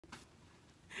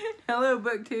Hello,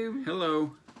 BookTube.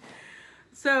 Hello.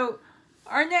 So,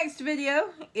 our next video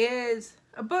is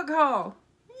a book haul.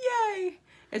 Yay!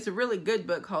 It's a really good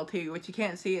book haul, too. What you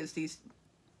can't see is these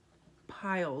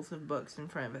piles of books in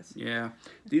front of us. Yeah.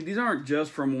 These aren't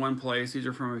just from one place. These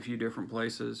are from a few different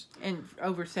places. And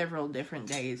over several different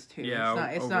days, too. Yeah,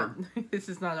 it's not this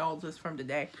is not all just from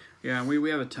today. Yeah, we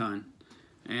have a ton.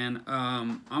 And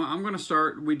I'm going to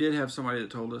start. We did have somebody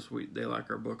that told us they like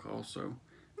our book haul, so...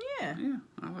 Yeah. Yeah,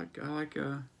 I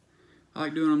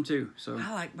like doing them too. So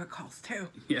I like book hauls too.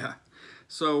 Yeah.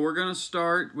 So we're gonna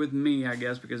start with me, I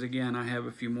guess, because again I have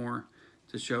a few more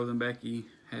to show than Becky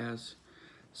has.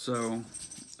 So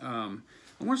I'm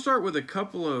gonna start with a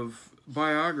couple of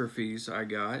biographies I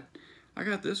got. I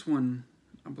got this one,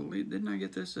 I believe. Didn't I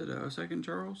get this at Second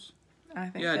Charles? I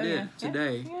think yeah, so, I did yeah.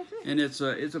 today. Yeah, and it's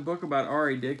a book about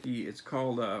R.A. Dickey. It's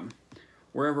called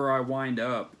Wherever I Wind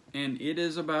Up, and it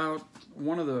is about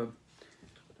one of the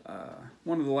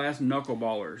last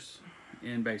knuckleballers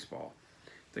in baseball.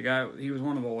 The guy, he was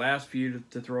one of the last few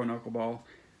to throw a knuckleball.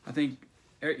 I think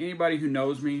anybody who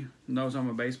knows me knows I'm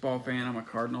a baseball fan. I'm a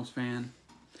Cardinals fan,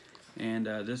 and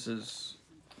this is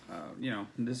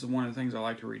this is one of the things I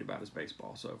like to read about is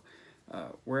baseball. So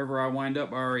Wherever I Wind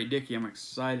Up by R.A. Dickey, I'm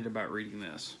excited about reading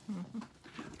this.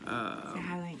 And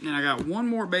I got one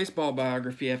more baseball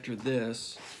biography after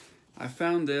this. I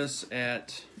found this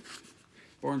at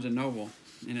Barnes & Noble,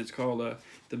 and it's called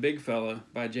The Big Fella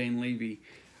by Jane Levy.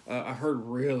 I heard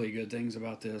really good things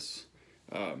about this.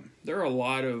 There are a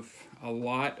lot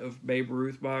of Babe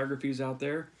Ruth biographies out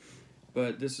there,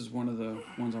 but this is one of the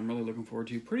ones I'm really looking forward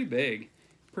to. Pretty big,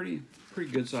 pretty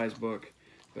good sized book,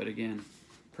 but again,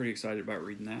 pretty excited about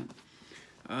reading that.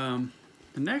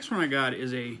 The next one I got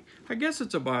is I guess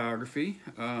it's a biography.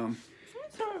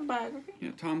 It's not a biography.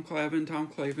 Yeah, Tom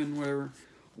Clavin, whatever.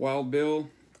 Wild Bill,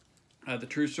 the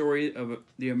true story of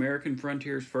the American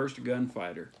frontier's first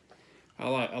gunfighter. I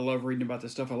love reading about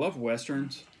this stuff. I love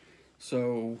Westerns,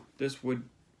 so this would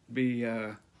be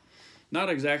not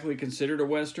exactly considered a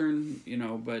Western,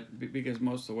 but because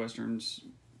most of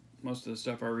the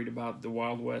stuff I read about the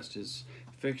Wild West is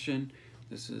fiction.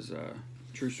 This is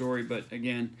true story, but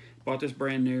again, bought this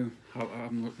brand new.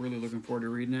 I'm really looking forward to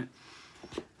reading it.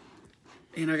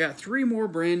 And I got 3 more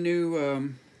brand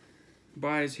new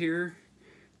buys here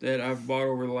that I've bought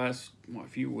over the last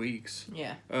few weeks.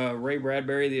 Yeah. Ray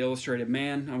Bradbury, The Illustrated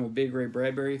Man. I'm a big Ray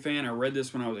Bradbury fan. I read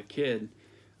this when I was a kid,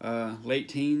 late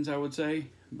teens, I would say,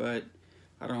 but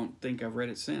I don't think I've read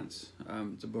it since.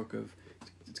 It's a book of,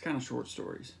 it's kind of short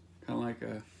stories, kind of like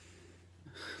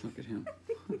look at him,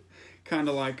 kind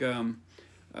of like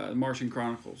Martian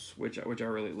Chronicles, which I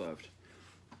really loved.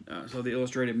 So The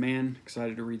Illustrated Man,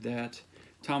 excited to read that.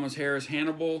 Thomas Harris,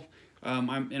 Hannibal.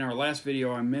 In our last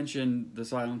video, I mentioned The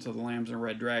Silence of the Lambs and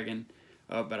Red Dragon,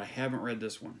 but I haven't read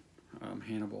this one,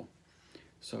 Hannibal.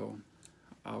 So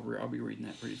I'll be reading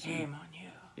that pretty soon. Shame on you.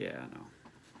 Yeah,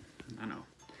 I know.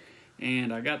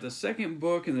 And I got the second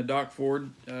book in the Doc Ford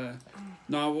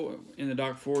novel in the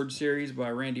Doc Ford series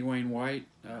by Randy Wayne White.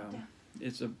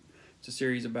 It's a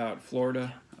series about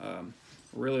Florida.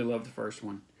 Really love the first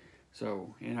one.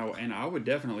 So and I would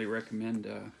definitely recommend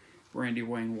Randy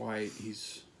Wayne White.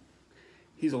 He's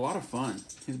a lot of fun.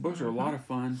 His books are a lot of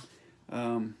fun.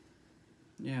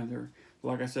 Yeah, they're,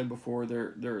 like I said before,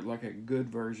 they're like a good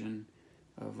version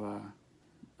of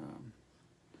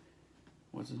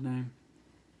what's his name?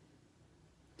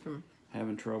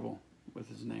 Having trouble with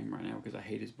his name right now because I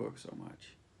hate his book so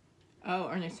much. Oh,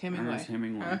 Ernest Hemingway. Ernest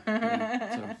Hemingway.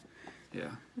 Yeah, so, yeah,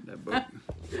 that book.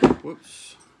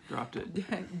 Whoops, dropped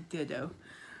it. Ditto.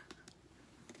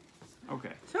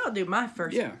 Okay. So I'll do my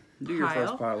first. Yeah, do your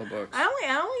first pile of books.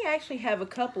 I only actually have a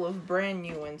couple of brand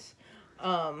new ones.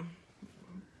 I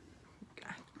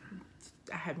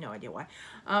have no idea why.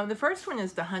 The first one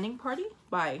is The Hunting Party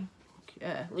by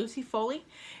Lucy Foley.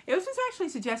 It was just actually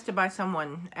suggested by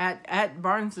someone at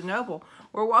Barnes & Noble.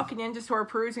 We're walking in, just sort of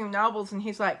perusing novels, and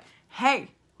he's like, "Hey,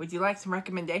 would you like some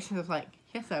recommendations?" I was like,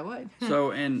 "Yes, I would."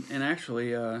 So, and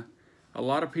actually, a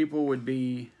lot of people would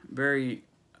be very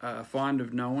fond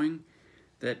of knowing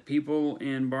that people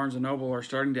in Barnes & Noble are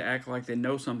starting to act like they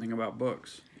know something about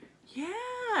books.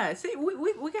 Yeah, see,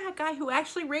 we got a guy who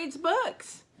actually reads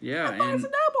books. Yeah, at Barnes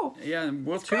 & Noble. Yeah,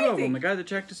 well, it's 2 crazy. of them. The guy that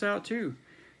checked us out too.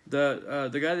 The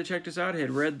guy that checked us out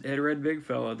had read Big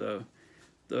Fella, the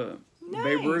Nice.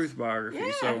 Babe Ruth biography.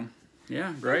 Yeah. So,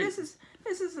 yeah, great. So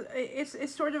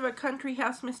it's sort of a country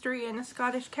house mystery in a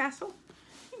Scottish castle.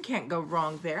 You can't go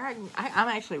wrong there. I'm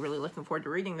actually really looking forward to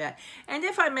reading that. And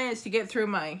if I manage to get through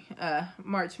my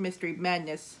March Mystery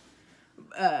Madness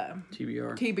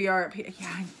TBR. TBR,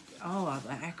 yeah, all of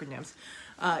the acronyms.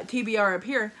 TBR up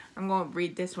here, I'm going to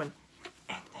read this one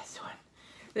and this one.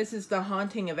 This is The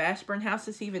Haunting of Ashburn House.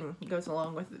 This even goes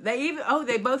along with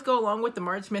they both go along with the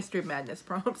March Mystery Madness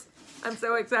prompts. I'm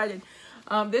so excited.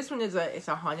 This one is it's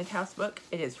a haunted house book.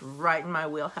 It is right in my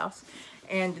wheelhouse.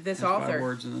 And this author, 5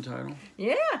 words in the title.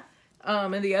 Yeah.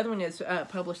 And the other one is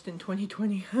published in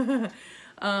 2020.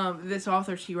 This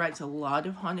author, she writes a lot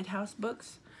of haunted house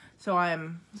books. So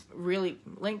I'm really,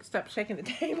 Link, stop shaking the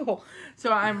table.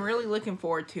 So I'm really looking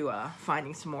forward to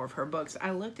finding some more of her books.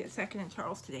 I looked at Second and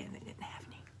Charles today and they didn't have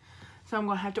any. So I'm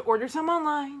going to have to order some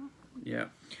online. Yeah.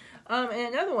 And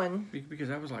another one. Because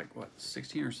that was like, what,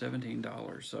 $16 or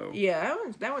 $17. So. Yeah,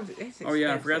 that one's it's Oh,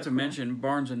 yeah, I forgot to mention,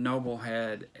 Barnes & Noble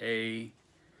had a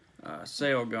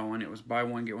sale going. It was buy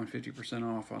one, get one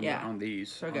 50% off on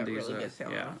these. So it got really good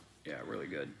sale. Yeah, really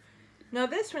good. Now,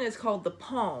 this one is called The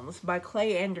Palms by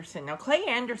Clay Anderson. Now, Clay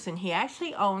Anderson, he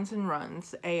actually owns and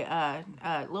runs a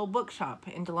little bookshop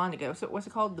in Dahlonega. So what's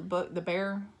it called? The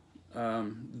Bear?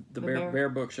 The Bear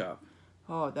Bookshop.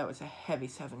 Oh, that was a heavy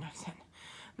Southern accent.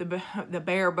 The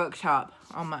Bear Bookshop.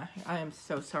 I am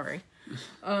so sorry.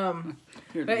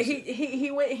 But he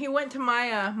went to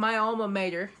my alma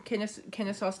mater,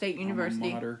 Kennesaw State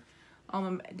University.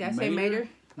 Did I say mater?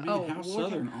 I mean, how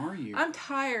Southern are you? I'm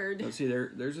tired. Let's see,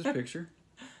 there's his picture.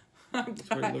 That's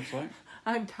what it looks like.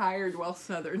 I'm tired while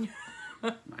Southern.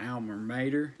 My alma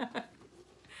mater.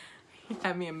 You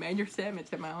have me a major sandwich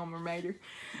at my alma mater.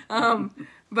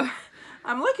 But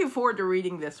I'm looking forward to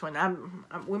reading this one.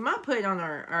 We might put it on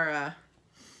our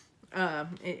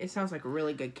it sounds like a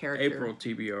really good character. April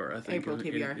TBR, I think. April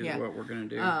TBR, is yeah. what we're going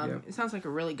to do. Yep. It sounds like a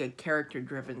really good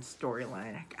character-driven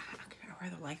storyline. I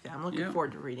rather like that. I'm looking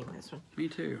forward to reading this one. Me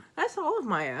too. That's all of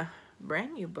my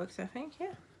brand new books, I think.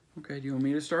 Yeah. Okay. Do you want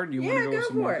me to start? Or do you want to go with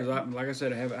some more? Because like I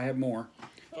said, I have more.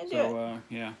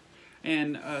 Yeah.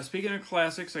 And speaking of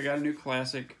classics, I got a new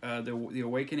classic, The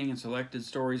Awakening and Selected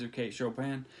Stories of Kate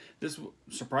Chopin. This,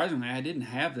 surprisingly, I didn't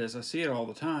have this. I see it all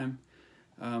the time,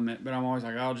 but I'm always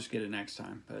like, I'll just get it next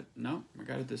time. But no, I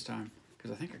got it this time because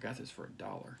I think I got this for $1,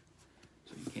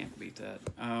 so you can't beat that.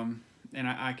 And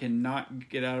I cannot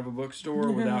get out of a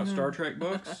bookstore without Star Trek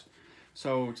books.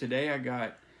 So today I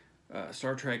got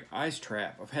Star Trek Ice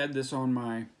Trap. I've had this in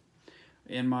my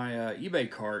eBay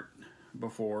cart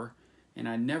before, and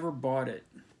I never bought it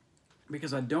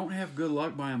because I don't have good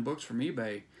luck buying books from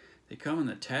eBay. They come in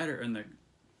the tatter, and the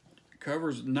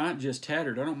cover's not just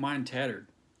tattered. I don't mind tattered.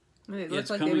 It looks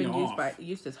like they've been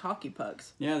used as hockey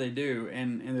pucks. Yeah, they do,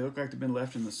 and they look like they've been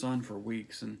left in the sun for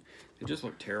weeks, and they just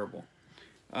look terrible.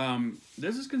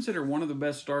 This is considered one of the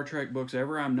best Star Trek books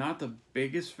ever. I'm not the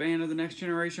biggest fan of the Next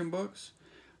Generation books,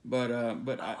 but I am.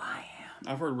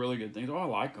 I've heard really good things. Oh, I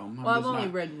like them. Well, I've only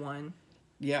read one.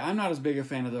 Yeah, I'm not as big a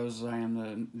fan of those as I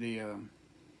am the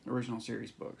original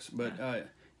series books. But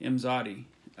Imzadi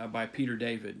by Peter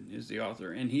David is the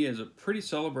author, and he is a pretty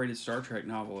celebrated Star Trek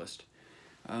novelist.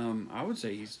 I would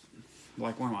say he's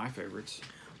like one of my favorites.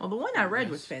 Well, the one I read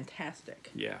was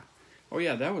fantastic. Yeah. Oh,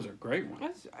 yeah, that was a great one.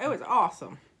 It was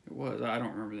awesome. It was. I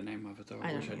don't remember the name of it, though.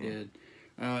 I wish I did.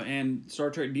 And Star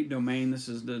Trek Deep Domain, this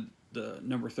is the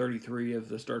number 33 of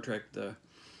the Star Trek, the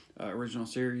original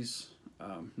series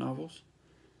novels.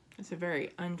 It's a very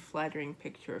unflattering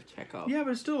picture of Chekhov. Yeah,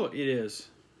 but it is.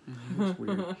 It's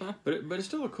weird. but it's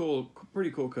still a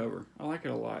pretty cool cover. I like it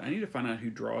a lot. I need to find out who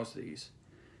draws these.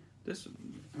 It's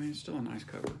still a nice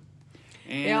cover.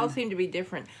 And they all seem to be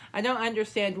different. I don't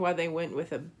understand why they went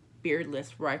with a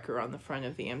beardless Riker on the front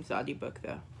of the Imzadi book,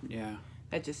 though. Yeah.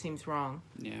 That just seems wrong.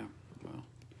 Yeah. Well,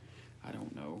 I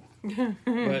don't know.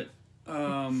 But,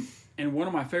 and one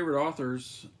of my favorite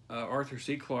authors, Arthur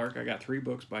C. Clarke, I got 3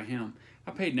 books by him.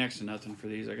 I paid next to nothing for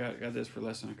these. I got this for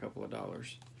less than a couple of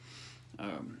dollars.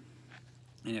 And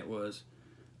it was,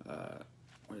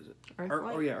 what is it?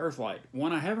 Earthlight? Earthlight.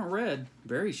 One I haven't read.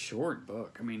 Very short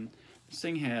book. I mean, this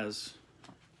thing has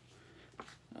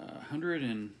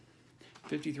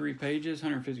 153 pages,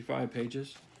 155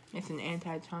 pages. It's an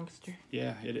anti-chunkster.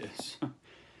 Yeah, it is.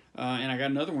 And I got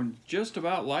another one just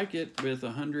about like it with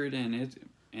 100, and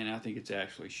I think it's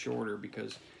actually shorter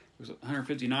because it was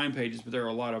 159 pages, but there are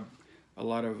a lot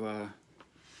of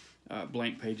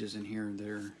blank pages in here.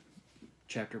 There are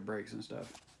chapter breaks and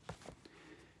stuff.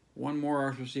 One more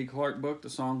Arthur C. Clarke book, The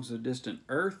Songs of Distant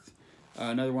Earth.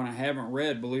 Another one I haven't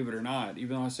read, believe it or not.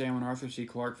 Even though I say I'm an Arthur C.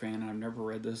 Clarke fan and I've never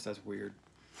read this, that's weird.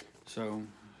 So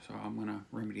I'm going to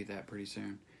remedy that pretty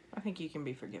soon. I think you can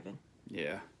be forgiven.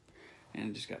 Yeah.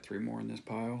 And just got 3 more in this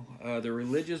pile. The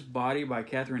Religious Body by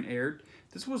Catherine Aird.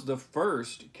 This was the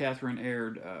first Catherine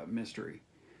Aird mystery.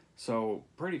 So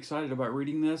pretty excited about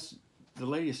reading this. The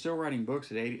lady is still writing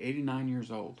books at 89 years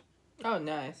old. Oh,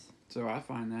 nice. So I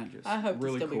find that just I hope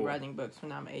really to still cool. be writing books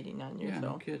when I'm 89 years Yeah,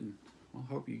 no old. kidding. Well,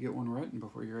 hope you get one written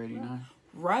before you're 89.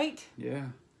 Right? Yeah.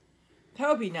 That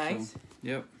would be nice. So,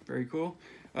 yep, very cool.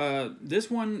 This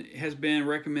one has been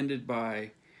recommended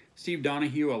by Steve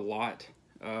Donahue a lot.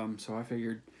 So I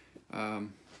figured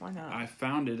Why not? I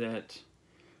found it at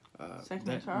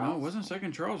Second Charles? No, it wasn't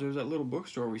Second Charles. It was that little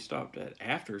bookstore we stopped at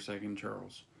after Second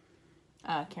Charles.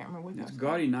 I can't remember what It's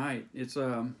Gaudy Night. It's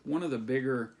one of the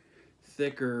bigger,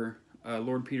 thicker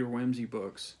Lord Peter Wimsey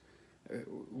books,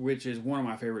 which is one of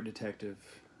my favorite detective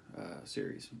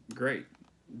series. Great.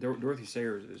 Dorothy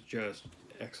Sayers is just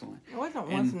excellent. It wasn't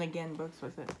Once and Again books,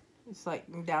 was it? It's like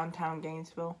downtown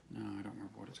Gainesville. No, I don't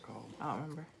remember what it's called. I don't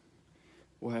remember.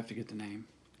 We'll have to get the name.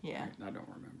 Yeah. I don't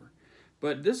remember.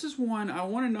 But this is one, I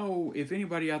want to know if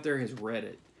anybody out there has read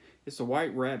it. It's The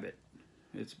White Rabbit.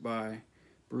 It's by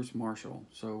Bruce Marshall.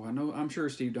 So I'm sure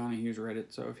Steve Donahue's read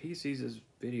it. So if he sees this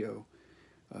video,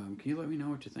 can you let me know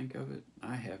what you think of it?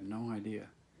 I have no idea.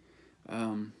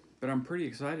 But I'm pretty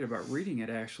excited about reading it,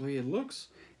 actually. It looks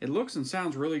and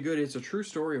sounds really good. It's a true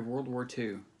story of World War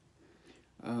II.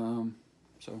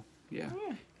 So yeah,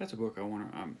 that's a book I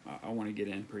want to get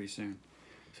in pretty soon.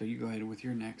 So you go ahead with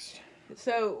your next.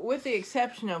 So, with the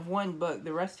exception of one book,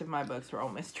 the rest of my books are all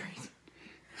mysteries.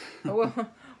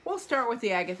 We'll start with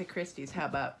the Agatha Christie's. How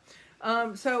about?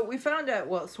 So we found out,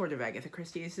 well, sort of Agatha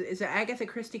Christie. It's an Agatha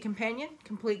Christie Companion,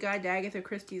 Complete Guide to Agatha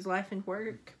Christie's Life and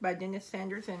Work by Dennis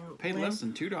Sanders and Paid less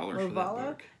than $2 for that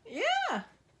book. Yeah,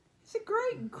 it's a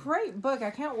great book.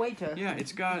 I can't wait to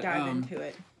it's got dive into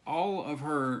it. All of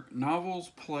her novels,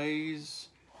 plays,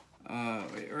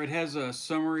 or it has a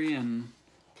summary and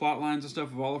plot lines and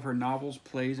stuff of all of her novels,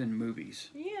 plays, and movies.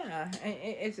 Yeah,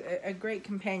 it's a great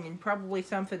companion. Probably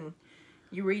something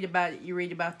you read about it. You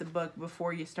read about the book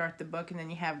before you start the book, and then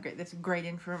you have that's great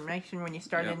information when you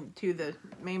start into the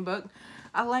main book.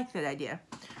 I like that idea.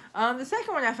 The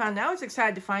second one I found, I was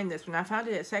excited to find this one. I found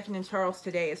it at Second and Charles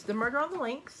today. It's The Murder on the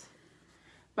Links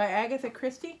by Agatha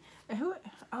Christie. And who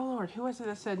was it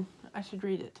that said I should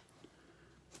read it?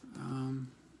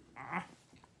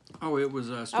 It was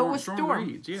Storm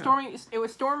Reads. Yeah. It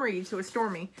was Storm Reads. So it was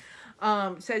Stormy.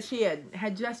 Said she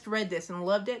had just read this and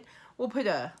loved it. We'll put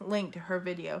a link to her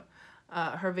videos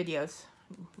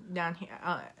down here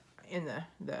in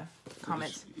the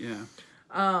comments. Yeah.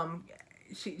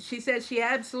 She said she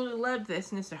absolutely loved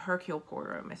this, and it's a Hercule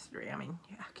Poirot mystery. I mean,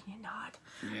 how can you not?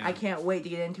 Yeah. I can't wait to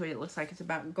get into it. It looks like it's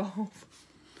about golf.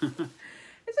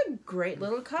 It's a great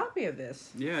little copy of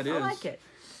this. Yeah, it is. I like it.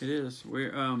 It is.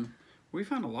 We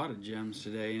found a lot of gems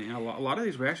today, and a lot of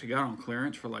these we actually got on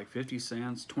clearance for like 50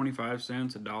 cents, 25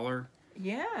 cents, $1.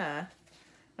 Yeah.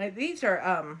 Like these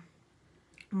are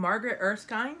Margaret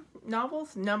Erskine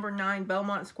novels, Number 9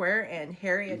 Belmont Square and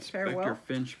Harriet's Inspector Farewell.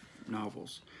 Finch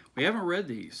novels. We haven't read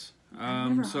these.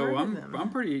 I've never heard of them. I'm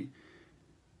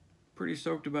pretty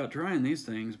stoked about trying these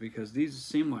things because these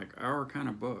seem like our kind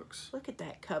of books. Look at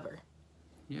that cover.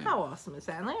 Yeah. How awesome is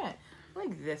that?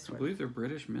 Look this I one. believe they're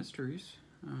British mysteries.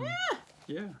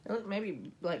 Yeah. They look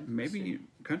maybe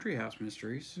Country House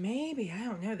mysteries. Maybe, I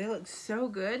don't know. They look so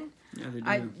good. Yeah, they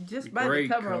do. Just by the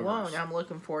cover alone, I'm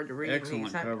looking forward to reading Excellent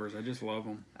these. covers. I just love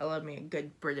them. I love me a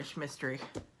good British mystery.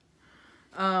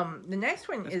 The next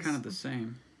one is kind of the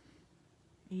same.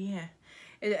 Yeah.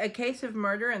 A Case of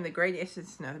Murder and the Great...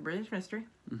 It's another British mystery.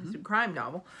 Mm-hmm. It's a crime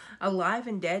novel. Alive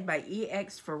and Dead by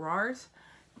E.X. Ferrars.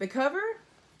 The cover,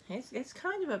 it's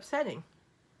kind of upsetting.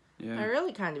 Yeah.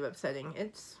 Really kind of upsetting.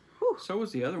 It's... Whew. So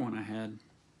was the other one I had.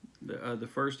 The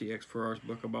first E.X. Ferrars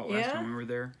book I bought last time we were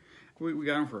there. We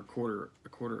got them for a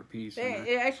quarter a piece.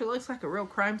 It actually looks like a real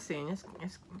crime scene. It's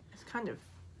kind of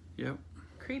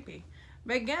creepy.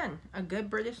 But again, a good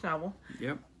British novel.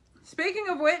 Yep. Speaking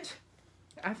of which...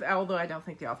 although I don't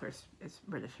think the author is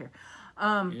British here.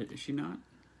 Is she not?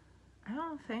 I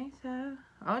don't think so.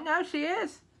 Oh, no, she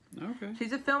is. Okay.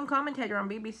 She's a film commentator on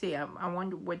BBC. I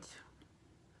wonder what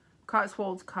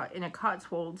in a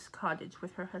Cotswolds cottage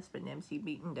with her husband, MC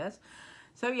Beaton, does.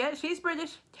 So, yeah, she's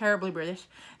British. Terribly British.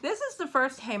 This is the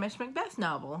first Hamish Macbeth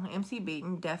novel, MC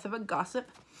Beaton, Death of a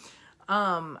Gossip.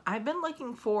 I've been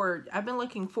looking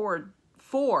forward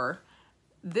for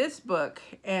this book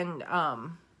and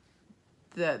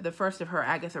the first of her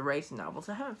Agatha Raisin novels.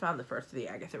 I haven't found the first of the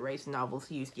Agatha Raisin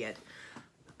novels used yet.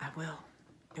 I will.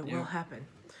 It will happen.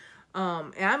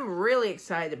 And I'm really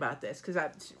excited about this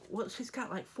because she's got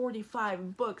like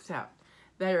 45 books out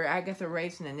that are Agatha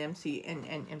Raisin and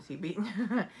MC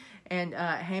Beaton and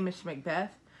Hamish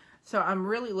Macbeth. So I'm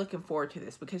really looking forward to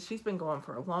this because she's been going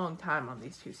for a long time on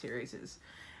these two series,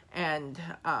 and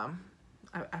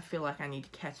I feel like I need to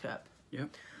catch up. Yep.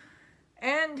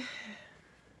 And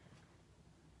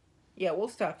Yeah, we'll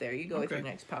stop there. You go with Okay. your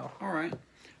next pile. All right. I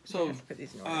So, have to put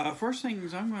these in order. first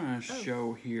things I'm going to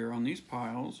show here on these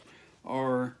piles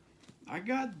are, I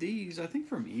got these, I think,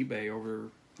 from eBay over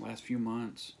the last few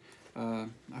months. I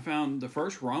found the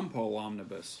first Rumpole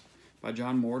Omnibus by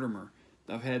John Mortimer.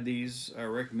 I've had these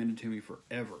recommended to me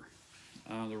forever,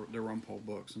 the Rumpole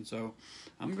books. And so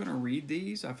I'm going to read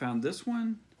these. I found this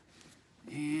one,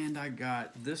 and I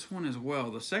got this one as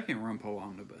well, the second Rumpole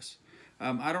Omnibus.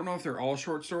 I don't know if they're all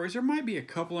short stories. There might be a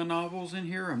couple of novels in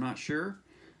here. I'm not sure,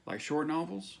 like short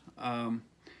novels.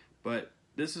 But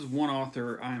this is one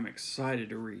author I am excited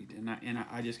to read, and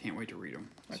I just can't wait to read them.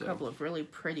 A couple of really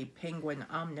pretty penguin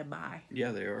omnibi.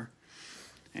 Yeah, they are.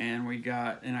 And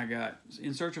I got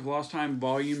In Search of Lost Time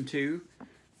Volume 2,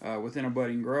 Within a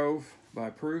Budding Grove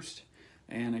by Proust.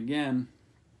 And again,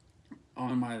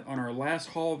 on our last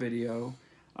haul video,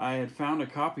 I had found a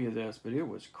copy of this, but it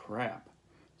was crap.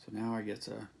 So now I get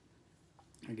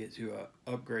to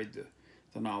upgrade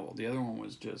the novel. The other one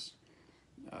was just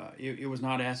it was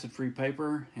not acid-free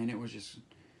paper, and it was just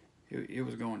it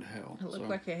was going to hell. It looked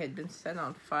like it had been set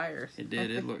on fire. It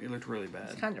did. It looked really bad.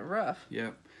 It's kind of rough.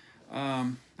 Yep.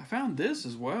 I found this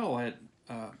as well at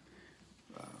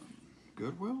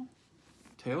Goodwill.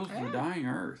 Tales of the Dying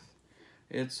Earth.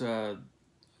 It's it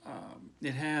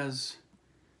has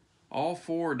all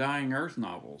 4 Dying Earth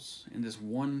novels in this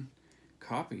one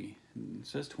copy. It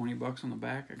says $20 on the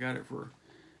back. I got it for,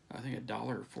 I think,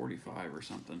 $1.45 or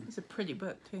something. It's a pretty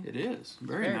book too. It is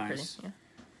very nice. Pretty,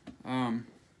 yeah.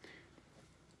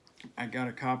 I got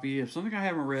a copy of something I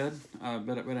haven't read,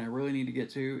 but I really need to get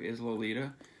to is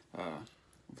Lolita,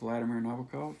 Vladimir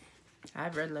Nabokov.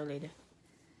 I've read Lolita.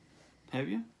 Have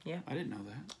you? Yeah. I didn't know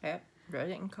that. Yep. Read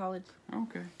it in college.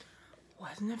 Okay.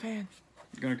 Wasn't a fan.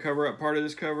 Going to cover up part of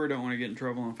this cover. Don't want to get in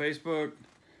trouble on Facebook.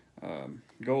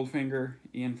 Goldfinger,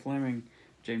 Ian Fleming,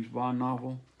 James Bond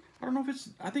novel. I don't know if it's...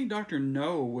 I think Dr.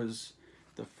 No was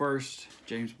the first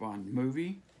James Bond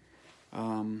movie.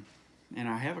 And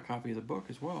I have a copy of the book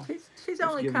as well. She's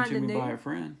only kind of given to me new. by a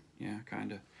friend. Yeah,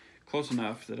 kind of. Close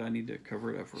enough that I need to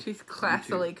cover it up for She's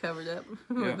classily covered up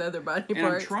with Yeah. other body And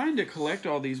parts. I'm trying to collect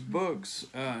all these books,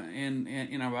 and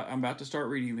I'm about to start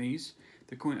reading these.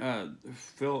 The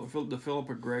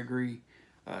Philippa Gregory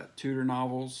Tudor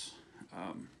novels.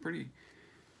 Pretty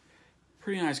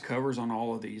nice covers on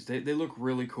all of these. They look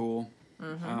really cool.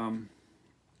 Mm-hmm.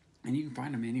 And you can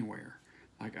find them anywhere.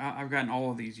 Like I've gotten all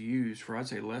of these used for, I'd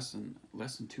say, less than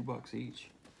 $2 each.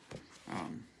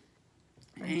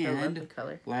 And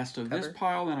last of this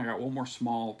pile, then I got one more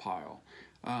small pile.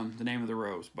 The Name of the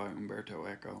Rose by Umberto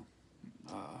Eco.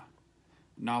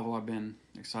 Novel I've been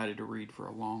excited to read for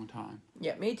a long time.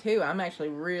 Yeah, me too. I'm actually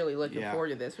really looking forward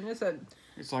to this one.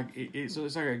 It's like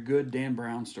a good Dan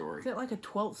Brown story. Is it like a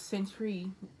 12th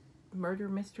century murder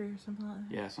mystery or something like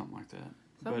that? Yeah, something like that.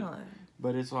 Something like that.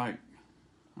 But it's like,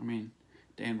 I mean,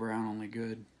 Dan Brown only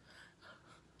good.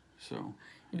 So.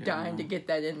 Yeah, Dying to get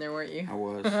that in there, weren't you? I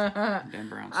was. Dan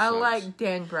Brown sucks. I like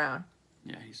Dan Brown.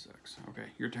 Yeah, he sucks. Okay,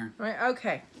 your turn. Right,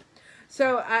 okay.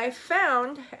 So I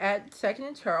found at Second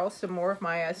and Charles some more of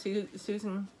my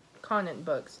Susan Conant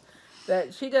books.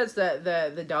 That she does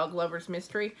the dog lover's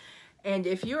mystery. And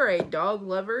if you're a dog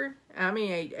lover, I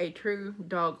mean a true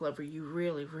dog lover, you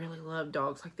really, really love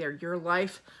dogs like they're your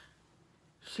life,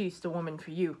 she's the woman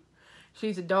for you.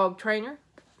 She's a dog trainer,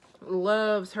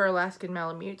 loves her Alaskan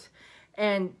Malamutes,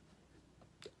 and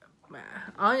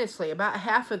honestly, about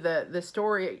half of the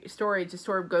story just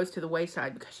sort of goes to the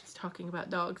wayside because she's talking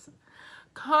about dogs.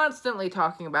 Constantly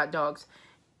talking about dogs.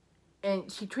 And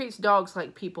she treats dogs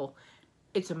like people.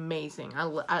 It's amazing.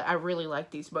 I really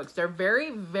like these books. They're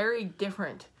very, very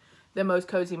different than most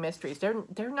cozy mysteries.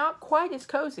 They're not quite as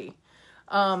cozy.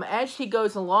 As she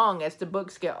goes along, as the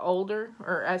books get older,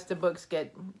 or as the books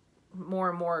get more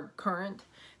and more current,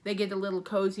 they get a little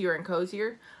cozier and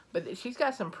cozier. But she's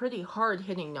got some pretty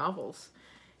hard-hitting novels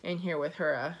in here with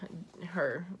her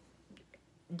her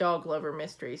dog lover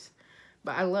mysteries.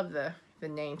 But I love the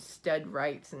name Stud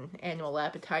Rights and Animal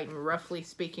Appetite, and Roughly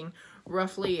Speaking.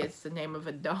 Roughly is the name of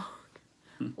a dog.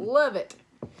 Love it.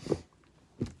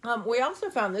 We also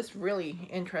found this really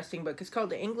interesting book. It's called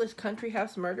The English Country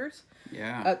House Murders.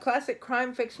 Yeah. A classic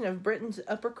crime fiction of Britain's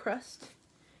upper crust.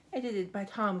 Edited by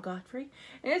Tom Godfrey.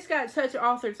 And it's got such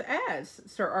authors as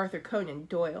Sir Arthur Conan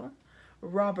Doyle,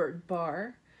 Robert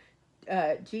Barr,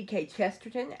 G.K.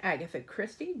 Chesterton, Agatha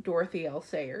Christie, Dorothy L.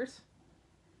 Sayers.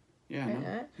 Yeah.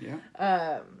 No.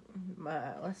 Yeah.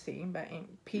 Let's see. By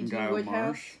P.G.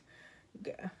 Woodhouse.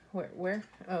 Where?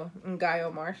 Oh,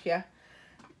 Ngaio Marsh. Yeah.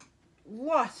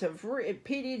 Lots of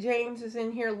P.D. James is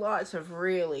in here. Lots of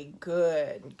really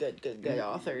good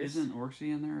authors. Isn't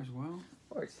Orczy in there as well?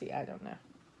 Orczy, I don't know.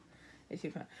 It's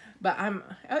too fun. But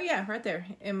oh yeah, right there.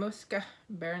 Imuska,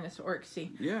 Baroness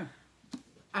Orczy. Yeah.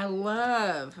 I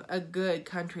love a good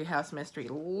country house mystery.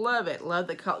 Love it. Love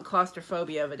the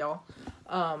claustrophobia of it all.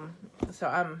 So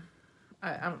I'm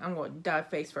going to dive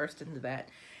face first into that.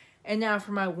 And now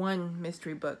for my one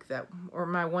mystery book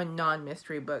my one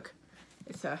non-mystery book.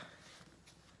 It's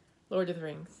Lord of the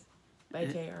Rings by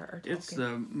J.R.R. Tolkien. It's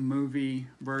the movie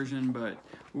version, but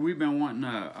we've been wanting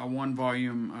a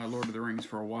one-volume Lord of the Rings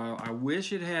for a while. I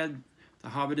wish it had The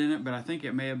Hobbit in it, but I think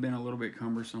it may have been a little bit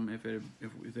cumbersome if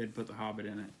they'd put The Hobbit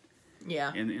in it.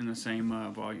 Yeah. In the same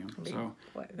volume. So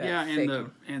yeah,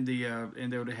 and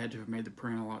they would have had to have made the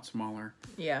print a lot smaller.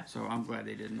 Yeah. So I'm glad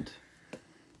they didn't.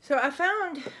 So I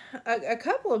found a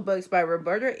couple of books by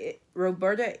Roberta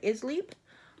Isleep.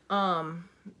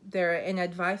 They're an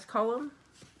advice column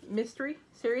mystery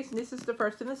series. And this is the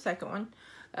first and the second one.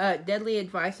 Deadly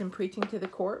Advice and Preaching to the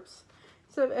Corpse.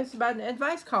 So it's about an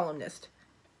advice columnist.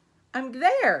 I'm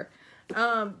there.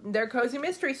 They're cozy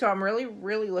mystery, so I'm really,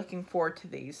 really looking forward to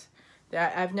these.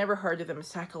 I've never heard of them. A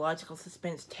psychological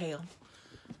suspense tale,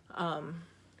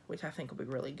 which I think will be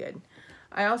really good.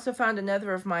 I also found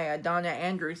another of my Donna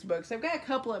Andrews books. I've got a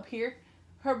couple up here.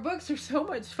 Her books are so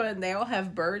much fun. They all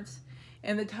have birds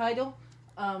in the title,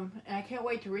 and I can't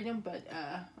wait to read them. But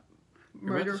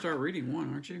You're about to start reading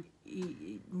one, aren't you?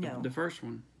 No, the first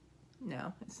one.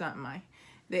 No, it's not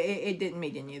it didn't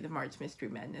meet any of the March Mystery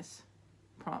Madness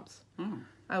prompts. Oh.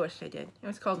 I wish they did. It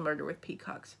was called Murder with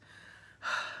Peacocks.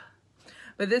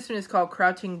 But this one is called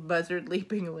Crouching Buzzard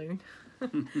Leaping Loon.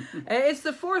 And it's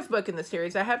the fourth book in the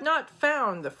series. I have not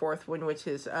found the fourth one, which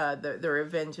is the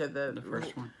Revenge of the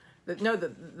first one.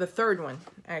 The third one,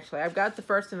 actually. I've got the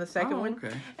first and the second one.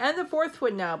 Okay. And the fourth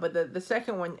one now, but the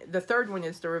second one, the third one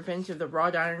is The Revenge of the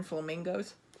Wrought Iron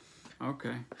Flamingos.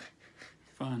 Okay.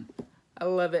 Fun. I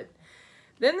love it.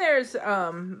 Then there's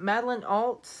Madeline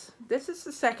Alt's. This is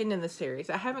the second in the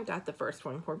series. I haven't got the first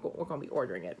one. We're going to be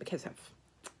ordering it because I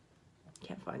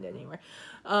can't find it anywhere.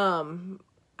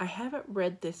 I haven't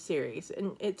read this series,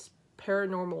 and it's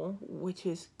paranormal, which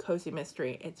is cozy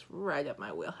mystery. It's right up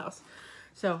my wheelhouse.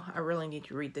 So I really need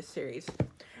to read this series.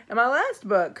 And my last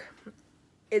book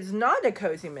is not a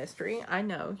cozy mystery. I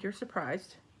know, you're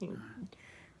surprised. You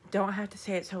don't have to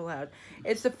say it so loud.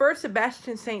 It's the first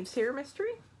Sebastian St. Cyr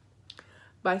mystery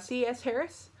by C.S.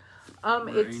 Harris.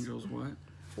 It's angels what?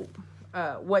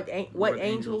 What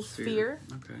angels fear.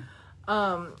 Okay.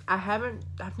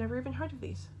 I've never even heard of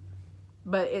these.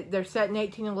 But they're set in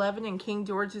 1811 in King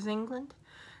George's England.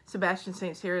 Sebastian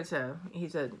St. Cyr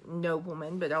he's a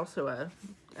nobleman, but also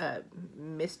a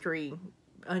mystery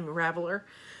unraveler.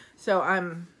 So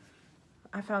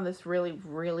I found this really,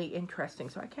 really interesting.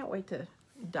 So I can't wait to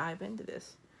dive into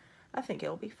this. I think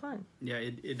it'll be fun. Yeah,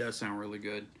 it does sound really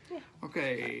good. Yeah.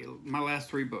 Okay, my last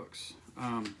three books,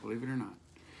 believe it or not.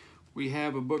 We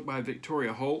have a book by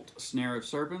Victoria Holt, Snare of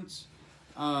Serpents.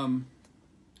 I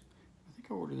think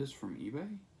I ordered this from eBay.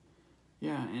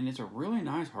 Yeah, and it's a really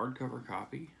nice hardcover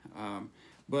copy.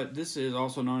 But this is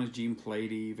also known as Jean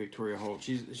Plady, Victoria Holt.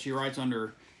 She writes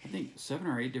under, I think, 7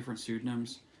 or 8 different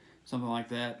pseudonyms, something like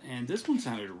that. And this one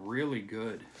sounded really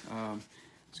good.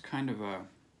 It's kind of a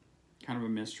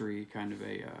mystery, kind of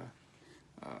a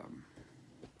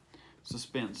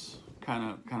suspense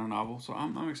kind of novel. So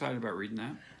I'm excited about reading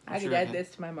that. I could add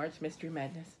this to my March Mystery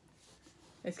Madness.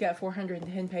 It's got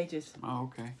 410 pages. Oh,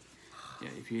 okay. Yeah,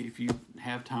 if you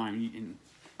have time,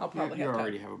 I'll probably you have time.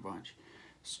 already have a bunch.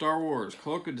 Star Wars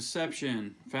Cloak of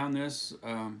Deception. Found this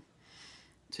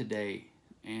today,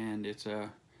 and it's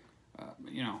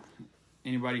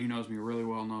anybody who knows me really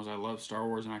well knows I love Star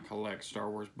Wars and I collect Star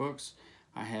Wars books.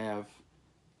 I have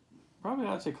probably,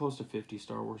 I'd say, close to 50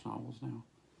 Star Wars novels now.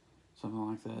 Something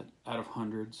like that. Out of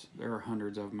hundreds. There are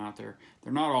hundreds of them out there.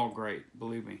 They're not all great,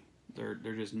 believe me. They're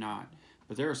just not.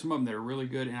 But there are some of them that are really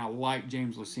good, and I like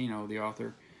James Luceno, the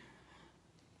author.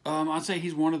 I'd say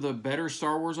he's one of the better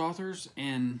Star Wars authors,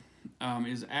 and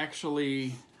is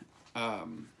actually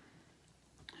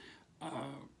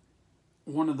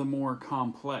one of the more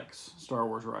complex Star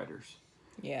Wars writers.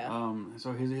 Yeah.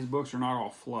 So his books are not all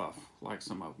fluff like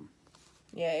some of them.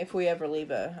 Yeah, if we ever leave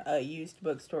a used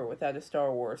bookstore without a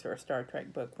Star Wars or a Star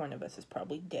Trek book, one of us is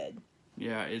probably dead.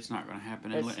 Yeah, it's not going to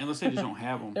happen unless they just don't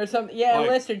have them. There's some,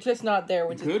 unless they're just not there,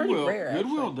 which is pretty rare.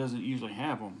 Goodwill doesn't usually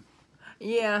have them.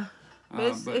 Yeah,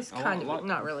 but it's kind of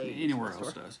not really. Anywhere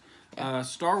else does. Yeah.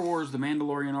 Star Wars: The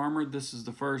Mandalorian Armored. This is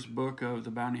the first book of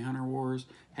the Bounty Hunter Wars.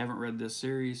 Haven't read this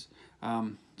series.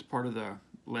 It's part of the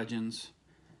Legends.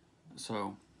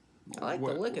 So I like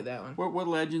the look of that one. What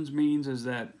Legends means is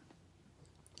that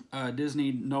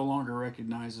Disney no longer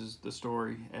recognizes the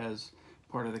story as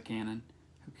part of the canon.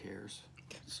 Who cares?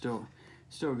 Still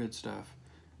good stuff.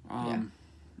 And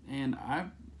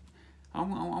I'm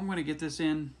going to get this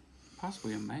in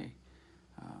possibly in May.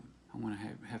 I'm going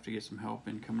to have to get some help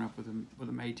in coming up with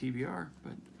a May TBR,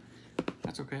 but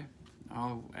that's okay.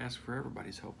 I'll ask for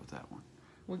everybody's help with that one.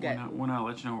 When I'll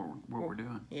let you know what we're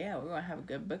doing. Yeah, we're going to have a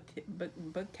good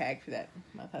book tag for that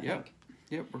month, I think.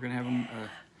 Yep, we're going to have a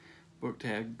book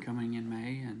tag coming in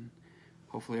May, and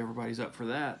hopefully everybody's up for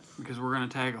that, because we're going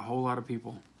to tag a whole lot of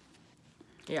people.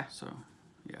 Yeah. So,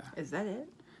 yeah. Is that it?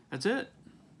 That's it.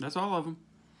 That's all of them.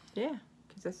 Yeah,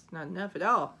 because that's not enough at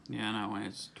all. Yeah, I know, and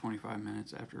it's 25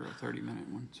 minutes after a 30-minute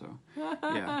one, so.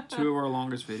 Yeah, 2 of our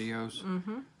longest videos.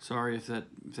 Mm-hmm. Sorry if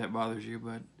that bothers you,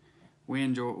 but we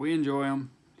enjoy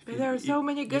them. There are so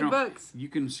many good books. You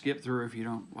can skip through if you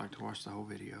don't like to watch the whole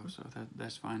video, so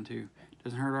that's fine too.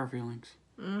 Doesn't hurt our feelings.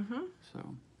 Mm-hmm.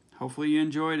 So, hopefully you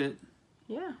enjoyed it.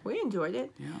 Yeah, we enjoyed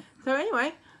it. Yeah. So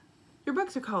anyway, your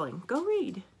books are calling. Go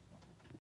read.